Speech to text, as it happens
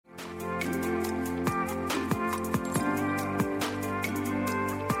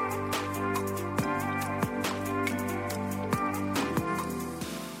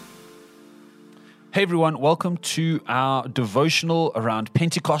Hey everyone, welcome to our devotional around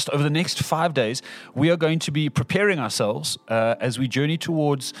Pentecost. Over the next 5 days, we are going to be preparing ourselves as we journey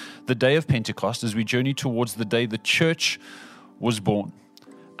towards the day of Pentecost, as we journey towards the day the church was born.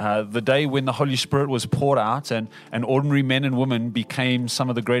 The day when the Holy Spirit was poured out and ordinary men and women became some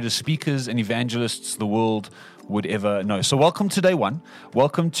of the greatest speakers and evangelists the world would ever know. So welcome to day one.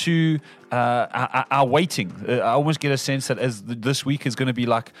 Welcome to our waiting. I almost get a sense that as this week is going to be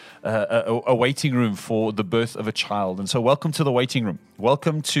like a waiting room for the birth of a child. And so welcome to the waiting room.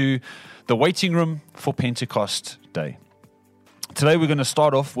 Welcome to the waiting room for Pentecost Day. Today we're going to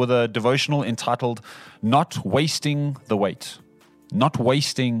start off with a devotional entitled, Not Wasting the Wait. Not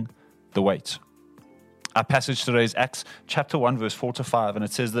wasting the wait. Our passage today is Acts chapter 1, verse 4 to 5, and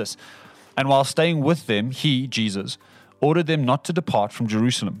it says this, "And while staying with them, he, Jesus, ordered them not to depart from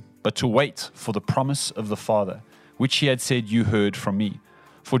Jerusalem, but to wait for the promise of the Father, which he had said, 'You heard from me.'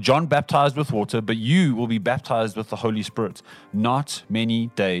 For John baptized with water, but you will be baptized with the Holy Spirit not many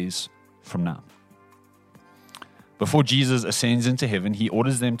days from now." Before Jesus ascends into heaven, he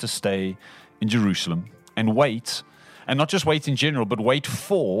orders them to stay in Jerusalem and wait. And not just wait in general, but wait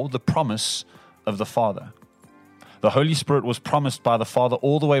for the promise of the Father. The Holy Spirit was promised by the Father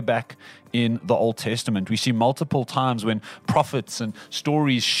all the way back in the Old Testament. We see multiple times when prophets and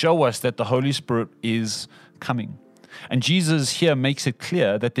stories show us that the Holy Spirit is coming. And Jesus here makes it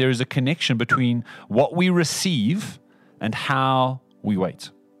clear that there is a connection between what we receive and how we wait.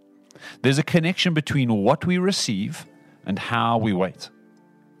 There's a connection between what we receive and how we wait.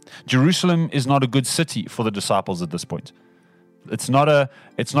 Jerusalem is not a good city for the disciples at this point. It's not a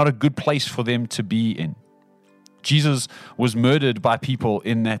good place for them to be in. Jesus was murdered by people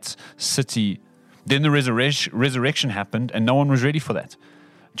in that city. Then the resurrection happened, and no one was ready for that.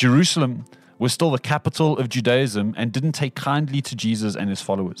 Jerusalem was still the capital of Judaism and didn't take kindly to Jesus and his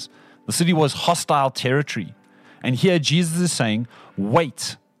followers. The city was hostile territory. And here Jesus is saying,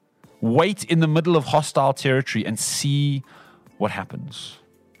 wait. Wait in the middle of hostile territory and see what happens.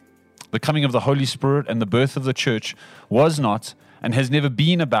 The coming of the Holy Spirit and the birth of the church was not and has never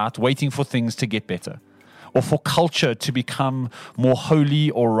been about waiting for things to get better or for culture to become more holy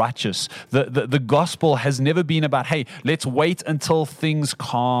or righteous. The gospel has never been about, hey, let's wait until things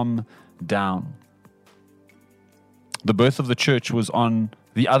calm down. The birth of the church was on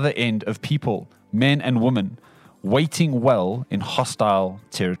the other end of people, men and women, waiting well in hostile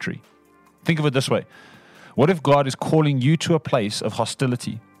territory. Think of it this way. What if God is calling you to a place of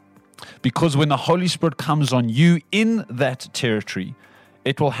hostility? Because when the Holy Spirit comes on you in that territory,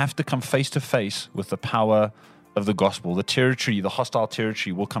 it will have to come face to face with the power of the gospel. The territory, the hostile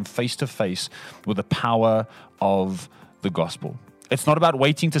territory, will come face to face with the power of the gospel. It's not about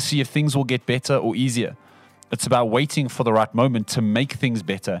waiting to see if things will get better or easier. It's about waiting for the right moment to make things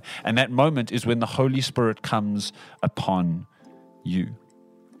better. And that moment is when the Holy Spirit comes upon you.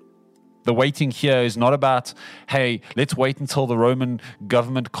 The waiting here is not about, hey, let's wait until the Roman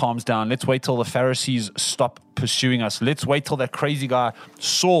government calms down. Let's wait till the Pharisees stop pursuing us. Let's wait till that crazy guy,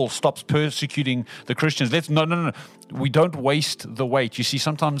 Saul, stops persecuting the Christians. No. We don't waste the wait. You see,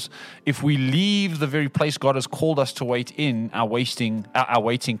 sometimes if we leave the very place God has called us to wait in, our waiting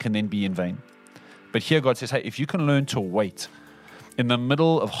can then be in vain. But here God says, hey, if you can learn to wait in the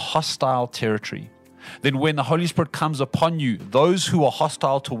middle of hostile territory, then when the Holy Spirit comes upon you, those who are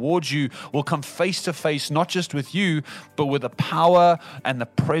hostile towards you will come face to face, not just with you, but with the power and the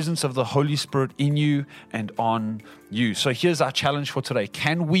presence of the Holy Spirit in you and on you. So here's our challenge for today.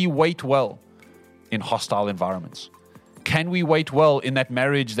 Can we wait well in hostile environments? Can we wait well in that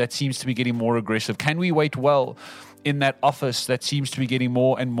marriage that seems to be getting more aggressive? Can we wait well in that office that seems to be getting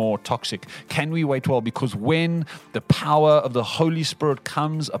more and more toxic? Can we wait well? Because when the power of the Holy Spirit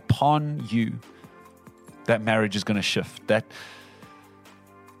comes upon you, that marriage is going to shift. That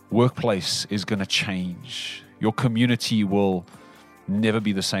workplace is going to change. Your community will never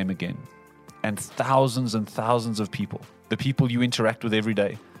be the same again. And thousands of people, the people you interact with every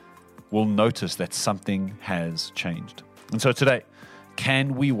day, will notice that something has changed. And so today,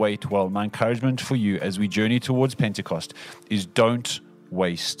 can we wait well? My encouragement for you as we journey towards Pentecost is don't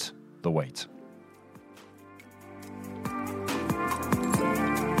waste the wait.